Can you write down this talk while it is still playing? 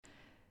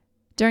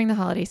During the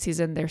holiday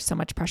season, there's so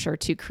much pressure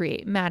to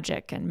create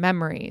magic and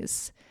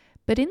memories.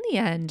 But in the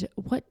end,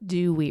 what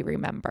do we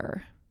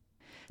remember?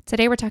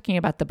 Today, we're talking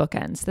about the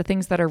bookends, the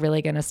things that are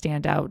really going to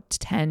stand out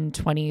 10,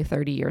 20,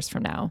 30 years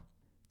from now,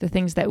 the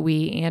things that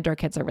we and our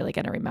kids are really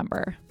going to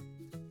remember.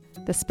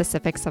 The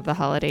specifics of the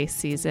holiday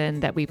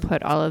season that we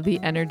put all of the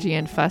energy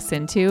and fuss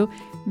into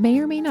may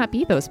or may not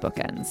be those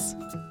bookends.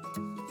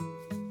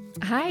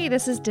 Hi,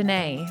 this is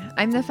Danae.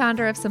 I'm the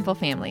founder of Simple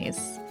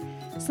Families.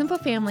 Simple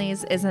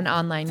Families is an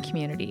online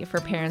community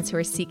for parents who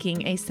are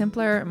seeking a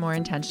simpler, more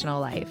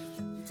intentional life.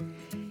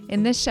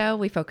 In this show,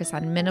 we focus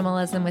on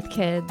minimalism with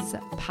kids,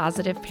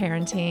 positive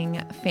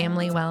parenting,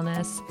 family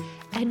wellness,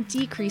 and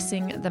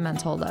decreasing the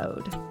mental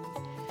load.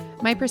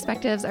 My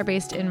perspectives are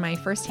based in my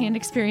firsthand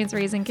experience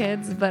raising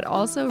kids, but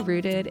also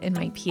rooted in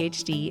my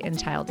PhD in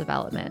child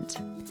development.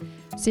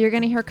 So you're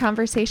going to hear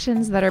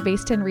conversations that are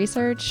based in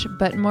research,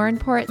 but more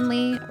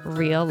importantly,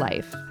 real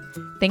life.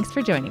 Thanks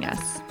for joining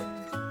us.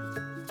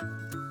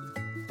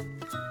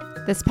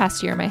 This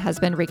past year, my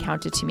husband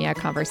recounted to me a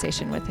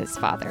conversation with his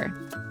father.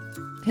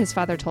 His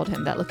father told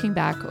him that looking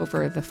back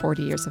over the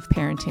 40 years of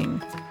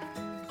parenting,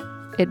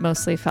 it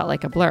mostly felt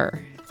like a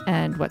blur.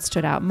 And what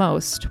stood out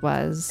most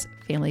was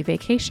family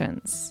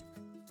vacations.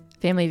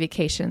 Family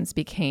vacations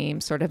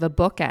became sort of a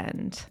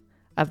bookend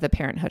of the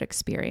parenthood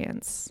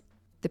experience.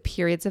 The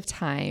periods of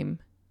time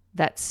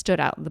that stood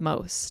out the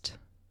most,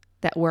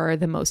 that were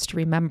the most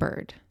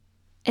remembered.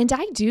 And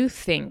I do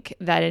think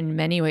that in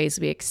many ways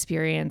we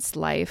experience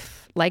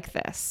life like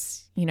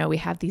this. You know, we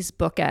have these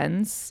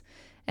bookends.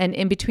 And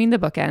in between the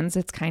bookends,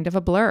 it's kind of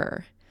a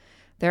blur.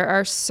 There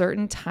are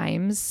certain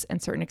times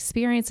and certain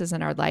experiences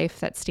in our life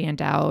that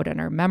stand out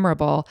and are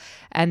memorable.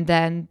 And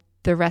then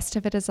the rest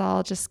of it is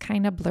all just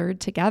kind of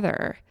blurred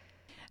together.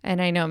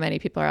 And I know many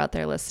people are out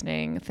there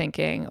listening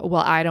thinking,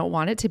 well, I don't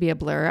want it to be a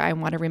blur. I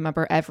want to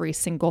remember every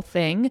single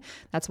thing.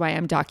 That's why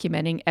I'm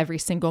documenting every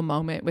single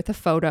moment with a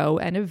photo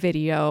and a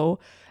video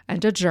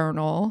and a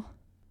journal.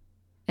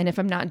 And if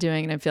I'm not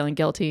doing it, I'm feeling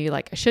guilty,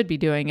 like I should be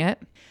doing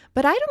it.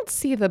 But I don't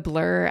see the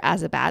blur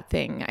as a bad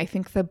thing. I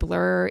think the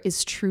blur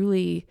is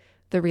truly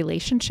the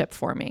relationship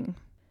forming,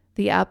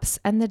 the ups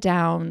and the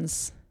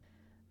downs,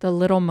 the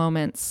little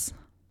moments,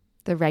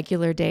 the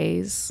regular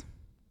days,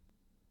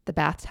 the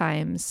bath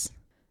times,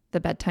 the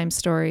bedtime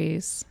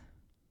stories,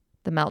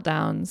 the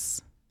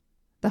meltdowns,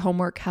 the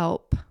homework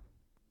help,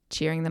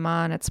 cheering them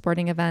on at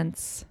sporting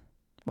events,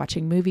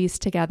 watching movies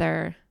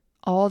together.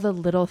 All the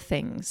little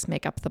things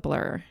make up the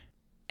blur.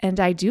 And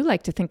I do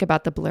like to think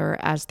about the blur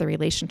as the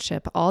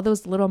relationship. All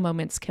those little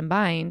moments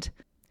combined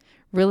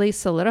really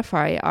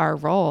solidify our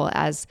role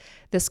as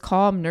this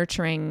calm,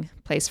 nurturing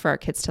place for our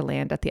kids to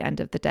land at the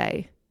end of the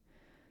day.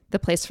 The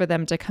place for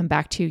them to come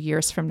back to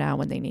years from now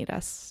when they need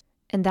us.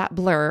 And that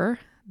blur,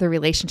 the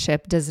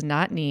relationship, does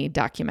not need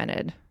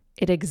documented.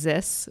 It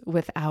exists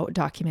without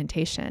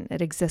documentation.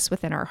 It exists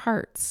within our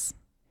hearts.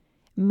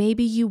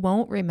 Maybe you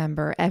won't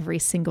remember every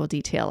single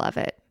detail of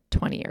it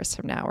 20 years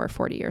from now or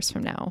 40 years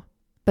from now.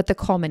 But the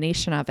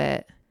culmination of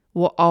it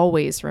will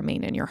always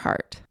remain in your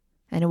heart,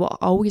 and it will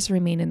always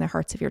remain in the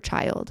hearts of your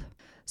child.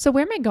 So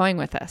where am I going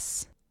with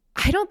this?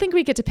 I don't think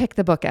we get to pick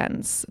the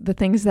bookends, the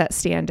things that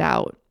stand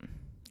out.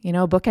 You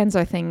know, bookends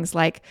are things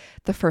like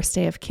the first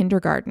day of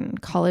kindergarten,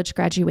 college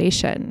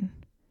graduation,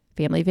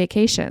 family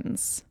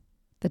vacations,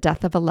 the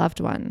death of a loved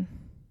one,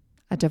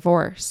 a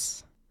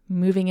divorce,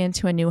 moving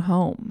into a new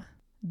home.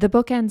 The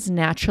bookends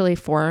naturally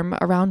form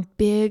around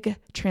big,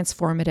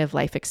 transformative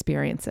life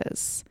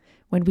experiences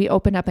when we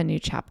open up a new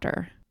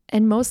chapter.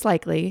 And most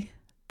likely,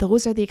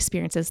 those are the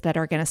experiences that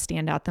are going to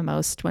stand out the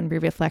most when we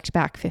reflect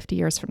back 50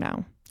 years from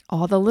now.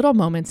 All the little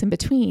moments in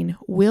between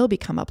will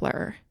become a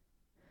blur,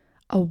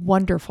 a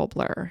wonderful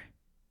blur.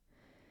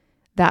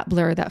 That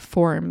blur that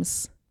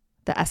forms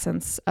the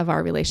essence of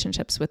our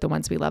relationships with the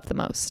ones we love the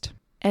most.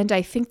 And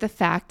I think the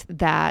fact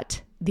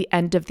that the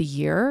end of the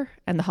year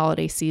and the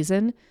holiday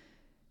season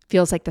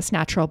feels like this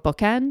natural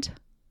bookend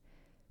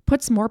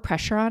puts more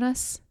pressure on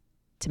us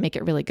to make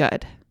it really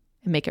good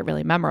and make it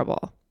really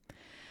memorable.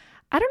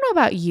 I don't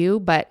know about you,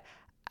 but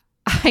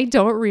I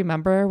don't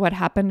remember what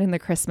happened in the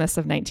Christmas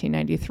of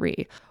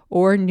 1993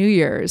 or New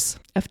Year's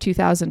of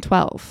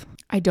 2012.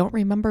 I don't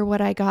remember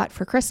what I got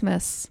for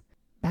Christmas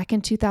back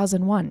in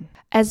 2001.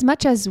 As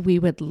much as we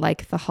would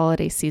like the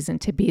holiday season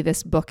to be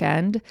this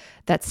bookend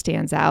that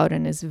stands out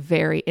and is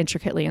very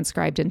intricately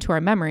inscribed into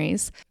our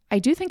memories, I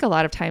do think a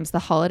lot of times the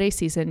holiday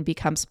season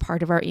becomes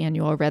part of our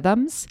annual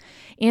rhythms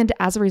and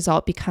as a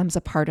result becomes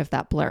a part of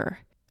that blur.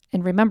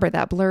 And remember,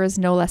 that blur is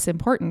no less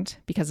important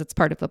because it's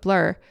part of the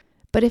blur.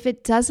 But if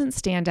it doesn't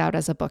stand out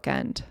as a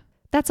bookend,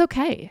 that's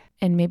okay.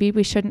 And maybe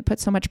we shouldn't put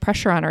so much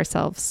pressure on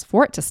ourselves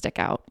for it to stick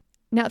out.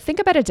 Now, think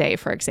about a day,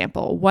 for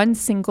example, one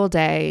single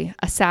day,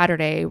 a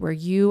Saturday where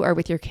you are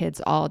with your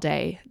kids all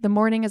day. The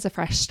morning is a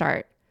fresh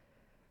start.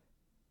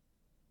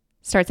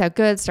 Starts out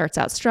good, starts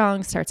out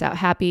strong, starts out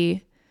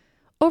happy.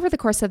 Over the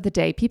course of the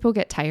day, people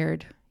get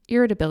tired.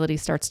 Irritability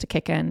starts to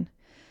kick in.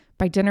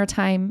 By dinner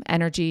time,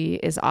 energy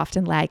is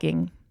often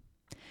lagging.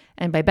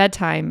 And by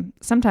bedtime,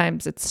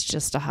 sometimes it's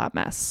just a hot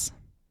mess.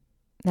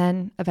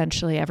 Then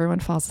eventually everyone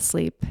falls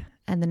asleep,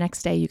 and the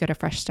next day you get a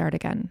fresh start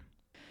again.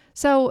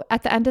 So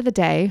at the end of the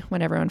day,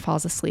 when everyone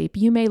falls asleep,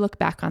 you may look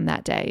back on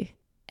that day,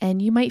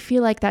 and you might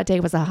feel like that day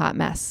was a hot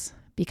mess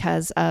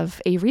because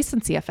of a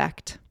recency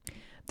effect.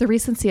 The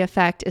recency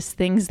effect is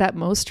things that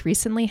most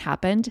recently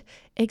happened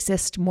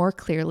exist more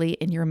clearly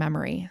in your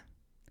memory.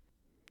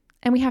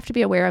 And we have to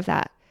be aware of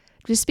that.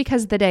 Just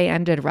because the day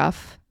ended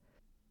rough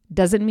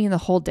doesn't mean the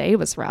whole day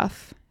was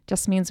rough. It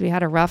just means we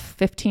had a rough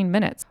 15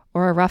 minutes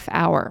or a rough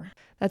hour.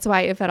 That's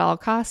why, if at all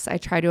costs, I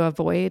try to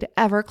avoid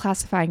ever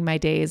classifying my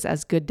days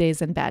as good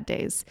days and bad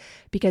days,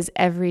 because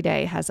every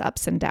day has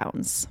ups and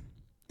downs.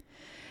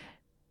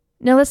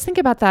 Now let's think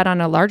about that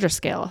on a larger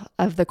scale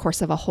of the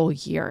course of a whole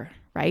year,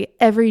 right?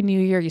 Every new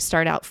year you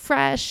start out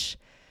fresh.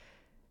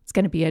 It's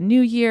going to be a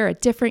new year, a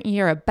different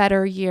year, a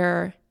better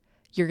year.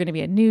 You're going to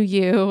be a new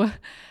you.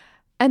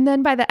 And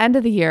then by the end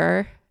of the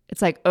year,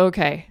 it's like,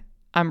 okay,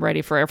 I'm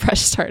ready for a fresh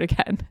start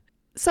again.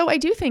 So I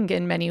do think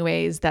in many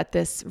ways that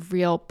this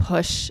real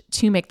push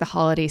to make the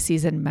holiday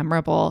season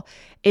memorable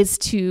is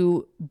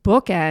to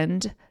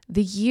bookend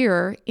the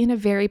year in a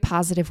very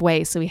positive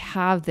way. So we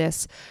have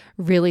this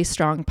really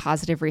strong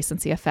positive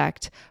recency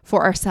effect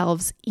for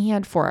ourselves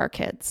and for our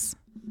kids.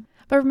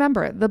 But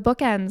remember, the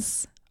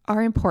bookends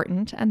are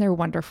important and they're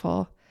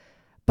wonderful,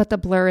 but the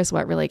blur is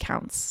what really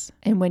counts.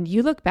 And when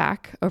you look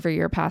back over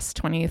your past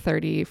 20,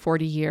 30,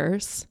 40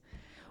 years,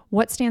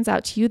 what stands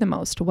out to you the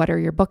most? What are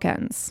your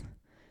bookends?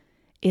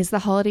 Is the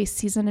holiday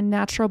season a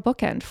natural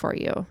bookend for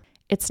you?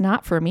 It's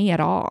not for me at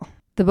all.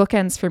 The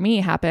bookends for me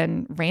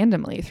happen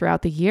randomly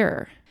throughout the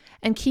year.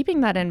 And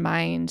keeping that in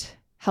mind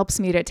helps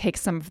me to take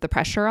some of the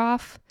pressure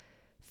off,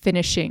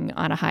 finishing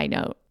on a high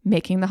note,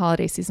 making the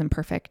holiday season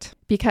perfect.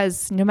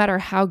 Because no matter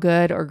how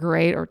good or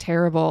great or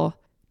terrible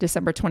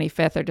December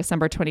 25th or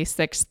December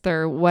 26th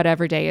or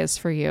whatever day is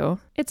for you,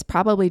 it's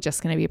probably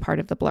just going to be part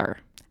of the blur.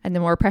 And the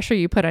more pressure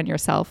you put on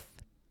yourself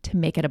to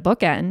make it a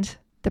bookend,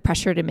 the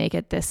pressure to make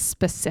it this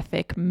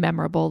specific,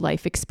 memorable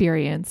life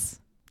experience,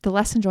 the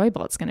less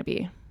enjoyable it's going to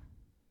be.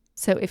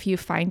 So if you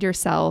find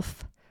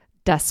yourself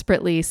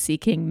desperately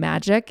seeking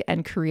magic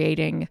and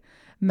creating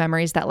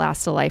memories that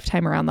last a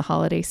lifetime around the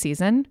holiday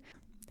season,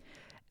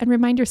 and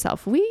remind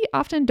yourself, we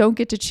often don't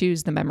get to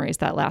choose the memories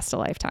that last a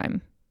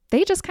lifetime.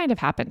 They just kind of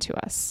happen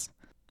to us.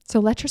 So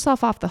let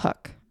yourself off the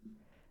hook.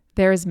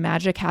 There is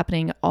magic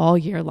happening all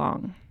year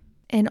long.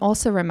 And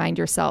also remind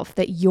yourself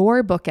that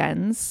your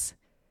bookends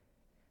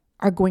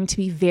are going to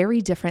be very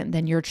different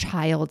than your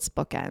child's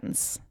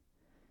bookends.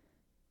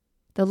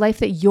 The life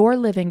that you're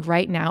living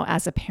right now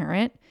as a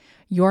parent,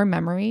 your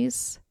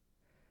memories,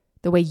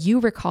 the way you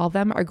recall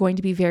them are going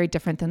to be very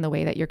different than the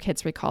way that your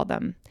kids recall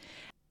them.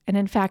 And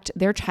in fact,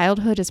 their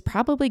childhood is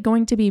probably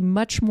going to be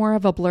much more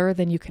of a blur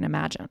than you can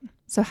imagine.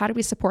 So how do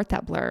we support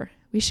that blur?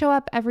 We show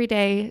up every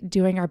day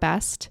doing our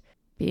best,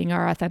 being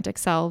our authentic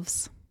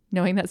selves,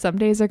 knowing that some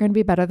days are going to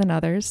be better than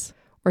others,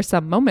 or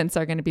some moments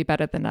are going to be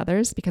better than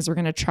others, because we're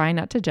going to try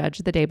not to judge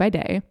the day by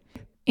day.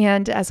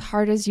 And as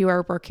hard as you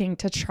are working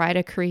to try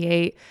to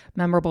create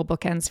memorable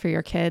bookends for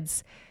your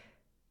kids,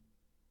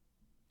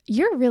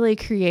 you're really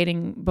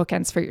creating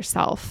bookends for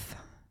yourself.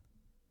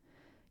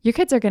 Your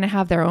kids are going to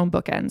have their own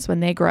bookends when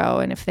they grow.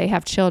 And if they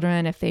have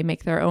children, if they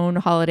make their own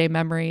holiday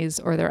memories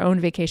or their own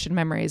vacation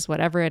memories,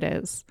 whatever it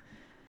is.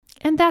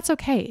 And that's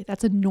okay.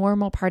 That's a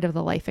normal part of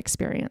the life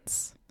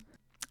experience.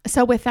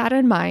 So with that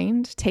in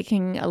mind,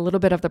 taking a little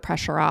bit of the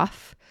pressure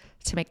off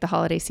to make the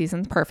holiday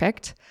season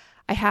perfect,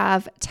 I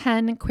have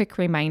 10 quick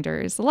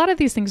reminders. A lot of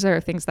these things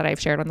are things that I've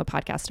shared on the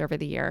podcast over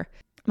the year.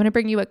 I'm going to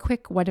bring you a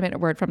quick 1-minute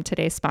word from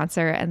today's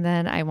sponsor, and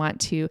then I want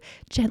to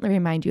gently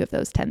remind you of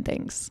those 10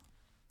 things.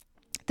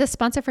 The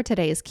sponsor for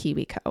today is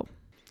KiwiCo.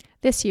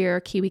 This year,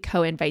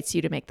 KiwiCo invites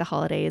you to make the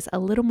holidays a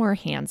little more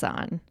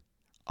hands-on,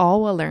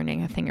 all while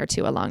learning a thing or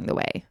two along the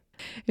way.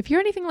 If you're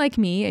anything like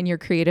me and your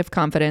creative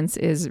confidence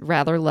is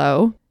rather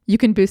low, you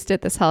can boost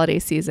it this holiday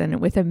season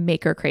with a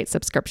Maker Crate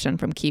subscription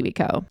from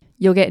KiwiCo.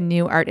 You'll get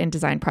new art and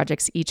design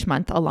projects each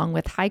month, along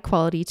with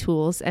high-quality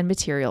tools and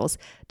materials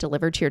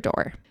delivered to your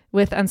door.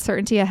 With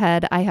uncertainty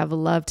ahead, I have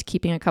loved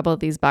keeping a couple of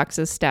these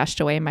boxes stashed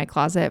away in my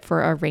closet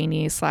for a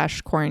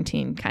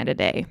rainy/quarantine kind of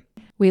day.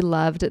 We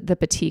loved the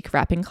Batik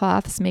wrapping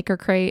cloths Maker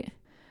Crate,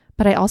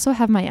 but I also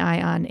have my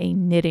eye on a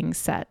knitting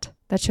set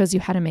that shows you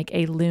how to make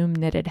a loom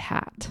knitted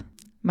hat.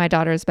 My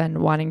daughter's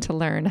been wanting to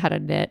learn how to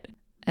knit,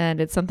 and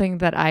it's something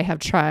that I have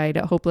tried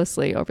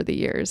hopelessly over the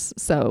years,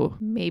 so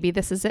maybe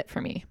this is it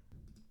for me.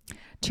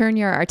 Turn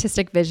your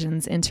artistic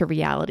visions into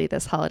reality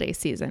this holiday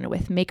season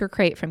with Maker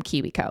Crate from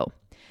KiwiCo.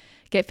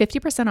 Get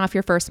 50% off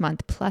your first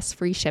month plus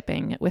free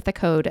shipping with the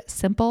code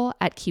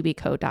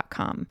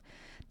SIMPLE@kiwico.com.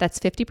 That's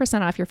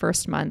 50% off your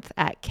first month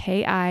at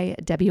KIWICO.com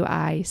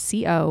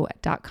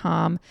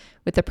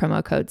with the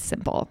promo code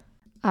SIMPLE.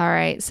 All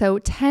right, so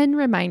 10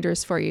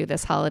 reminders for you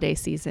this holiday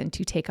season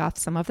to take off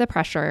some of the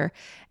pressure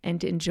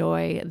and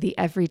enjoy the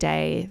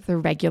everyday, the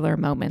regular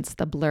moments,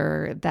 the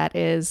blur that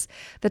is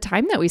the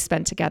time that we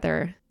spend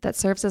together that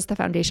serves as the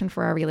foundation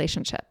for our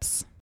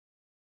relationships.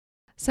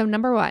 So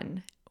number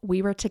 1,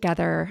 we were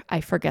together, I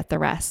forget the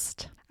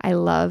rest. I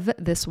love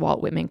this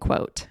Walt Whitman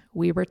quote,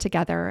 "We were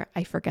together,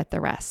 I forget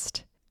the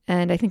rest."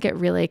 And I think it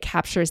really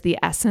captures the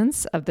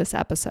essence of this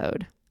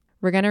episode.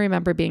 We're going to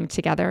remember being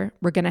together.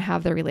 We're going to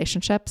have the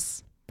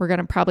relationships. We're going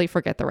to probably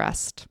forget the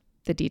rest,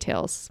 the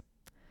details,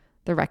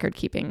 the record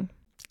keeping,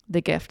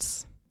 the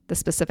gifts, the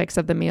specifics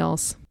of the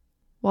meals.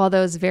 While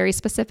those very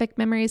specific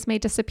memories may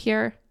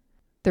disappear,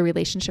 the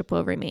relationship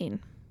will remain.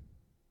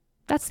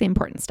 That's the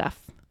important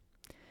stuff.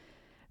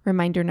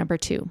 Reminder number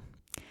 2,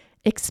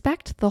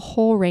 expect the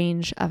whole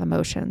range of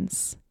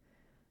emotions.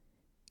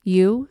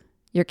 You,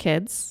 your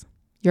kids,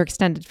 your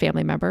extended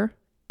family member,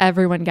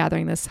 everyone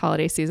gathering this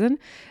holiday season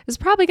is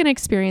probably going to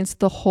experience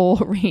the whole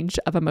range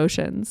of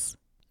emotions.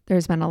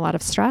 There's been a lot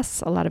of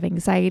stress, a lot of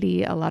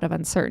anxiety, a lot of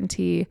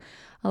uncertainty,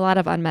 a lot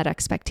of unmet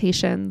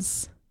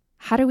expectations.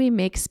 How do we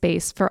make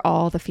space for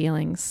all the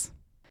feelings?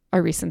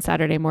 A recent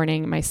Saturday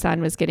morning, my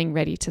son was getting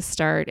ready to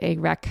start a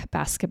rec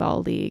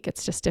basketball league.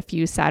 It's just a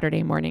few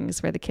Saturday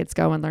mornings where the kids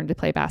go and learn to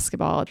play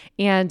basketball.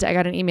 And I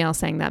got an email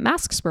saying that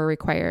masks were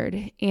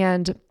required.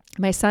 And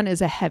my son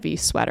is a heavy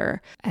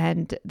sweater,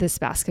 and this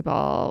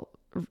basketball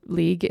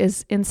league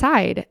is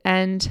inside.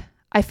 And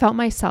I felt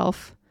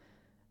myself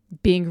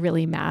being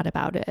really mad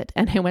about it.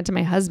 And I went to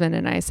my husband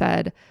and I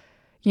said,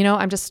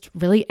 I'm just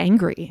really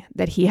angry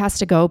that he has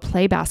to go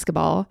play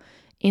basketball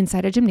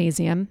inside a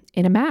gymnasium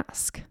in a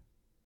mask.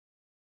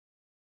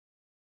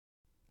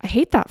 I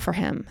hate that for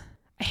him.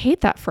 I hate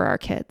that for our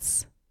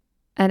kids.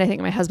 And I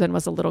think my husband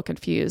was a little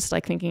confused,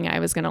 thinking I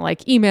was going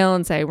to email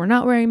and say, we're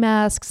not wearing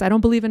masks. I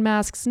don't believe in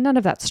masks. None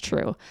of that's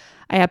true.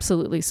 I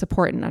absolutely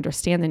support and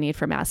understand the need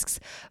for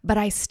masks, but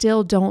I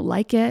still don't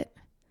like it.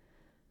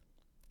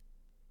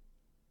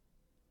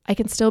 I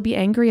can still be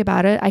angry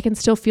about it. I can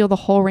still feel the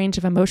whole range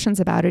of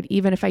emotions about it,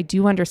 even if I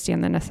do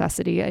understand the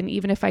necessity and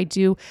even if I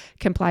do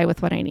comply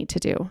with what I need to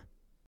do.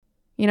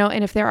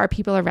 And if there are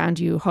people around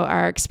you who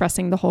are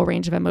expressing the whole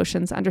range of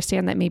emotions,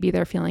 understand that maybe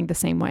they're feeling the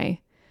same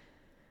way.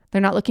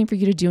 They're not looking for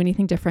you to do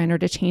anything different or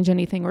to change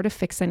anything or to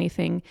fix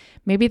anything.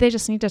 Maybe they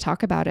just need to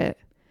talk about it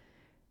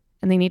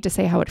and they need to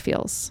say how it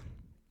feels.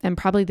 And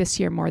probably this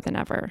year more than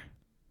ever.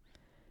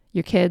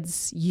 Your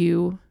kids,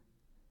 you,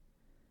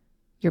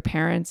 your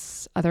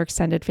parents, other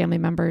extended family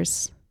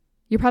members,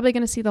 you're probably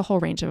going to see the whole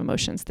range of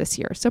emotions this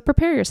year. So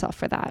prepare yourself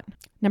for that.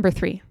 Number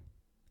 3,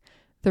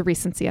 the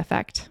recency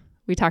effect.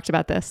 We talked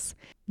about this.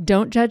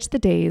 Don't judge the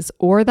days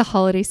or the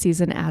holiday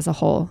season as a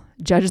whole.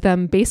 Judge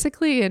them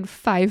basically in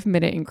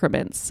 5-minute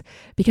increments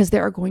because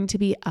there are going to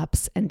be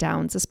ups and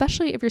downs,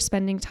 especially if you're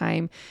spending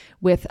time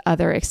with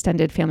other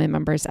extended family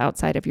members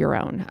outside of your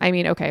own.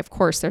 Okay, of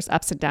course, there's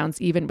ups and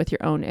downs even with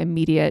your own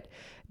immediate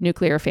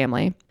nuclear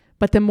family.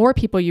 But the more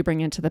people you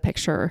bring into the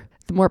picture,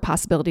 the more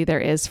possibility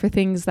there is for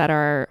things that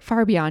are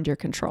far beyond your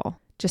control.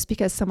 Just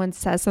because someone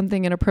says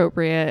something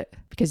inappropriate,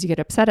 because you get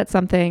upset at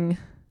something,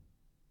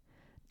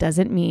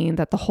 doesn't mean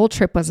that the whole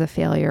trip was a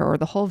failure or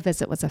the whole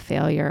visit was a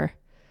failure.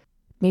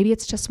 Maybe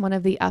it's just one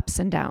of the ups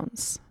and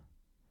downs.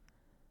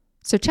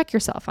 So check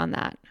yourself on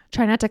that.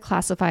 Try not to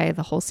classify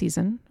the whole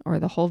season or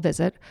the whole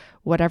visit,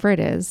 whatever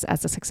it is,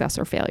 as a success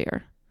or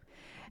failure.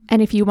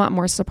 And if you want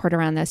more support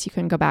around this, you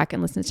can go back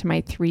and listen to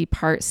my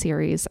 3-part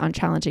series on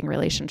challenging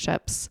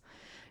relationships.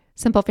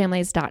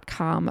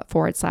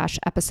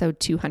 simplefamilies.com/episode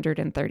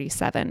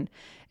 237.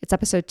 It's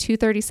episode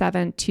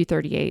 237,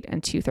 238,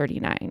 and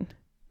 239.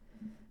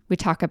 We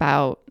talk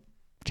about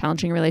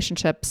challenging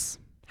relationships,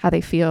 how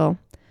they feel,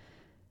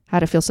 how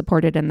to feel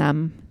supported in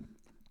them.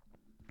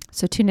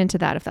 So tune into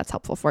that if that's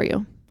helpful for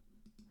you.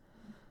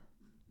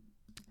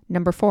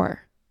 Number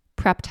 4,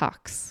 prep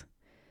talks.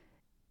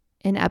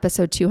 In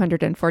episode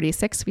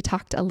 246, we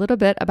talked a little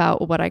bit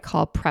about what I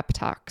call prep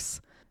talks.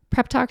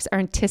 Prep talks are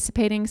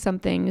anticipating some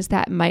things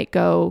that might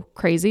go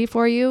crazy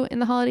for you in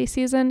the holiday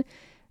season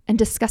and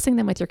discussing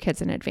them with your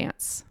kids in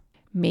advance.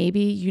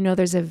 Maybe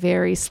there's a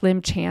very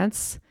slim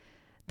chance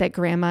that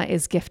grandma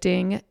is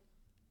gifting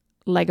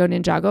Lego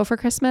Ninjago for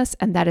Christmas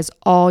and that is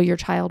all your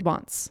child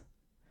wants.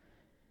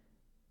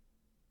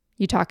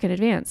 You talk in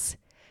advance.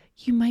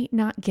 You might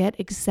not get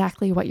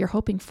exactly what you're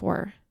hoping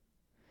for.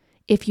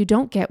 If you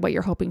don't get what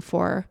you're hoping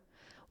for,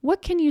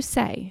 what can you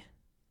say?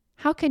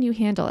 How can you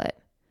handle it?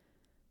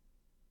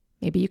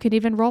 Maybe you could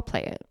even role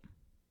play it.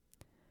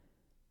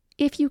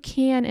 If you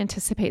can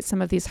anticipate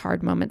some of these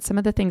hard moments, some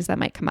of the things that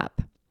might come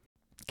up,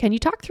 can you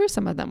talk through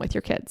some of them with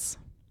your kids?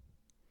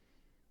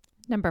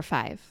 Number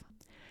 5,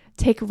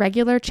 take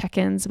regular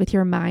check-ins with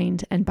your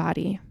mind and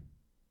body.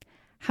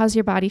 How's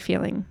your body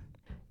feeling?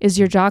 Is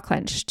your jaw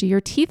clenched? Do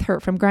your teeth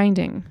hurt from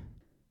grinding?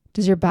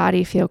 Does your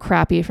body feel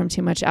crappy from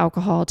too much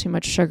alcohol, too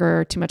much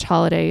sugar, too much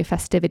holiday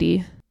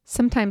festivity?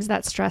 Sometimes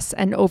that stress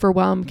and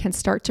overwhelm can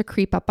start to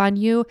creep up on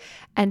you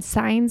and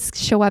signs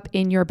show up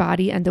in your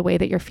body and the way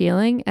that you're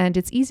feeling, and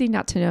it's easy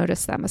not to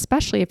notice them,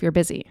 especially if you're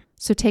busy.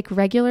 So take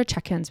regular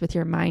check-ins with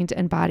your mind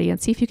and body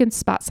and see if you can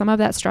spot some of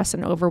that stress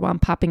and overwhelm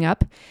popping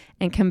up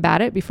and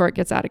combat it before it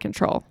gets out of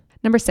control.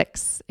 Number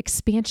 6,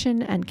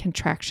 expansion and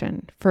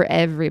contraction for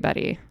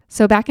everybody.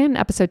 So back in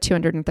episode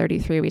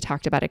 233, we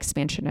talked about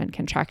expansion and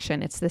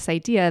contraction. It's this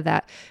idea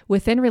that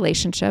within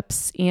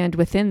relationships and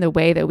within the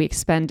way that we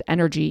expend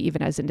energy,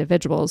 even as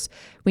individuals,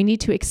 we need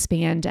to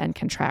expand and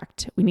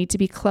contract. We need to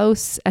be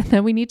close, and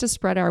then we need to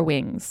spread our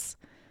wings.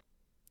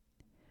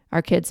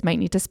 Our kids might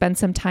need to spend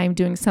some time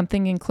doing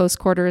something in close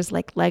quarters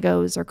like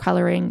Legos or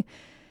coloring,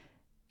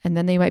 and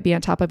then they might be on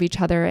top of each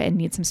other and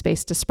need some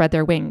space to spread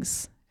their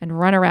wings and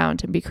run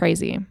around and be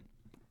crazy.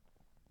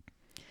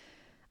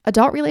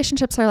 Adult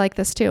relationships are like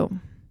this too.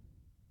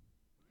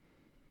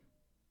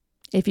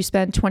 If you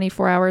spend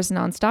 24 hours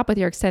nonstop with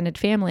your extended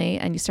family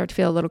and you start to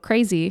feel a little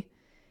crazy,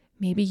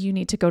 maybe you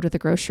need to go to the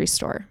grocery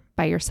store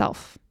by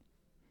yourself.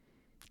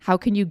 How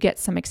can you get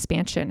some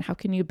expansion? How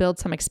can you build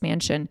some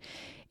expansion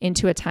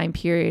into a time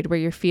period where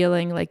you're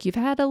feeling like you've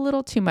had a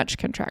little too much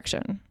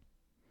contraction?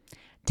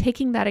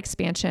 Taking that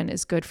expansion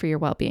is good for your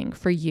well-being,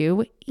 for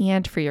you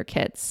and for your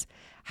kids.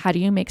 How do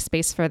you make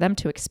space for them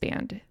to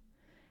expand?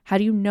 How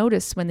do you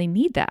notice when they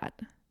need that?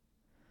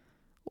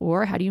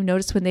 Or how do you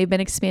notice when they've been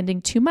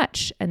expanding too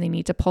much and they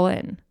need to pull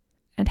in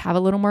and have a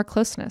little more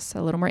closeness,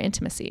 a little more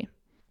intimacy?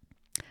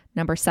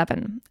 Number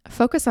 7,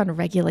 focus on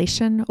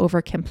regulation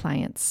over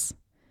compliance.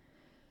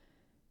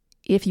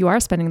 If you are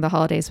spending the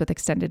holidays with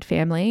extended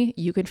family,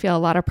 you can feel a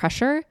lot of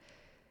pressure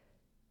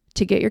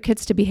to get your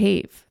kids to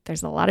behave.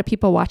 There's a lot of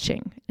people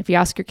watching. If you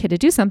ask your kid to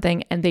do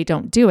something and they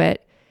don't do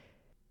it,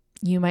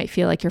 you might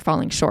feel like you're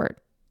falling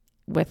short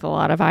with a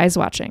lot of eyes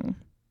watching.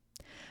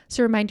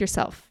 So remind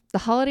yourself, the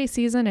holiday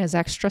season is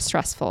extra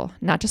stressful,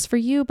 not just for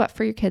you, but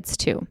for your kids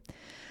too.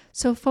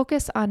 So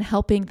focus on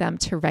helping them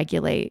to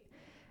regulate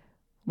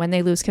when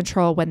they lose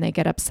control, when they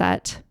get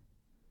upset.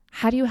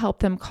 How do you help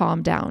them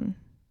calm down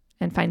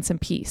and find some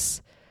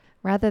peace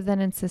rather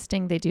than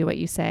insisting they do what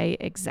you say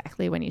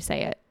exactly when you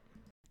say it?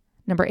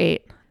 Number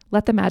 8,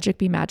 let the magic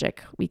be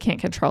magic. We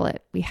can't control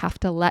it. We have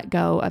to let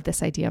go of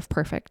this idea of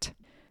perfect.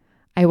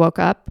 I woke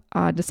up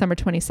on December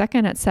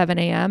 22nd at 7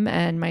 a.m.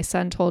 and my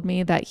son told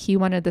me that he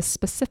wanted this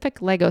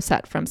specific Lego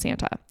set from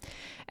Santa.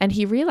 And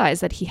he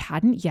realized that he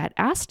hadn't yet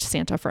asked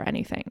Santa for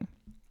anything.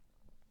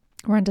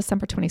 We're on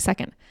December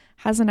 22nd,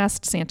 hasn't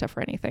asked Santa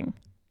for anything,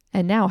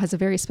 and now has a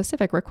very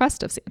specific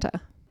request of Santa.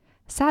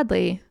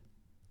 Sadly,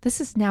 this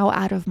is now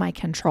out of my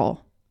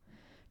control.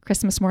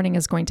 Christmas morning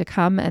is going to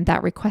come and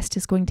that request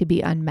is going to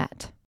be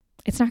unmet.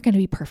 It's not going to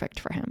be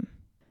perfect for him.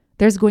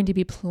 There's going to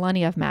be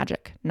plenty of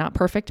magic, not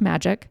perfect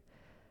magic.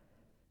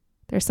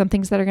 There's some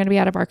things that are going to be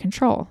out of our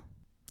control.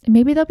 And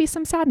maybe there'll be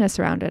some sadness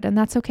around it, and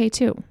that's okay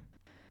too.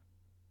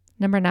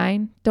 Number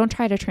 9, don't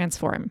try to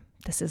transform.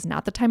 This is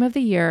not the time of the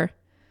year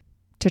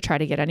to try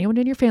to get anyone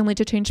in your family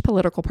to change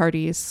political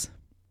parties,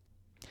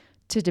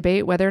 to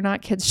debate whether or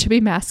not kids should be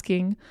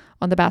masking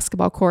on the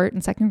basketball court in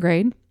 2nd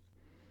grade.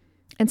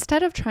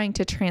 Instead of trying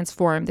to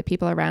transform the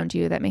people around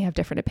you that may have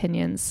different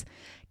opinions,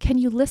 can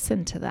you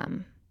listen to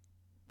them?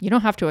 You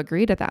don't have to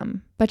agree to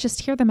them, but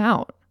just hear them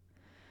out.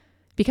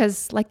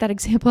 Because like that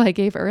example I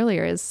gave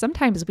earlier is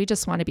sometimes we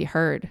just want to be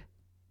heard.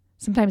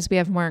 Sometimes we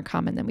have more in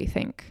common than we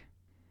think.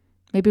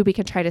 Maybe we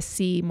can try to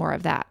see more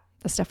of that,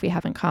 the stuff we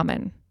have in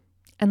common.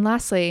 And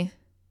lastly,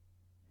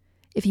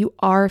 if you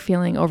are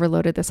feeling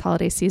overloaded this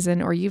holiday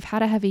season or you've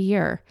had a heavy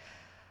year,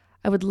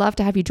 I would love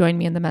to have you join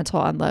me in the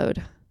Mental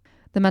Unload.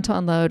 The Mental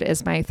Unload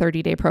is my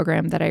 30-day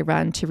program that I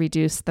run to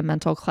reduce the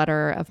mental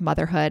clutter of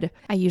motherhood.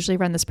 I usually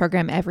run this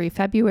program every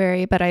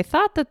February, but I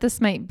thought that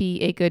this might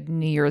be a good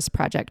New Year's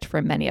project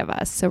for many of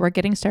us. So we're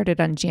getting started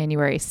on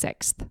January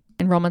 6th.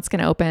 Enrollment's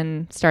going to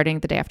open starting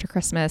the day after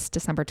Christmas,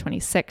 December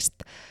 26th.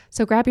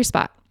 So grab your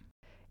spot.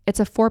 It's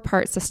a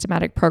 4-part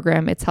systematic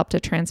program. It's helped to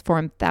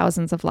transform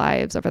thousands of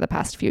lives over the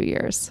past few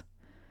years.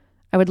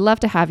 I would love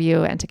to have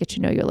you and to get to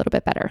know you a little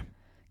bit better.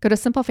 Go to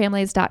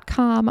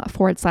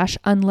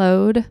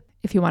simplefamilies.com/unload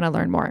if you want to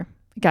learn more.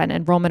 Again,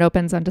 enrollment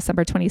opens on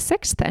December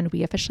 26th and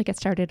we officially get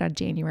started on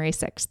January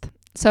 6th.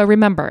 So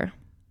remember,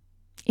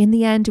 in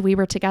the end, we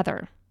were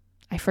together.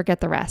 I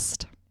forget the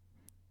rest.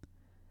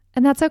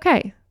 And that's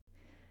okay.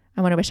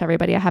 I want to wish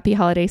everybody a happy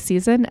holiday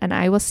season and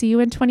I will see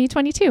you in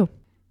 2022.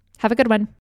 Have a good one.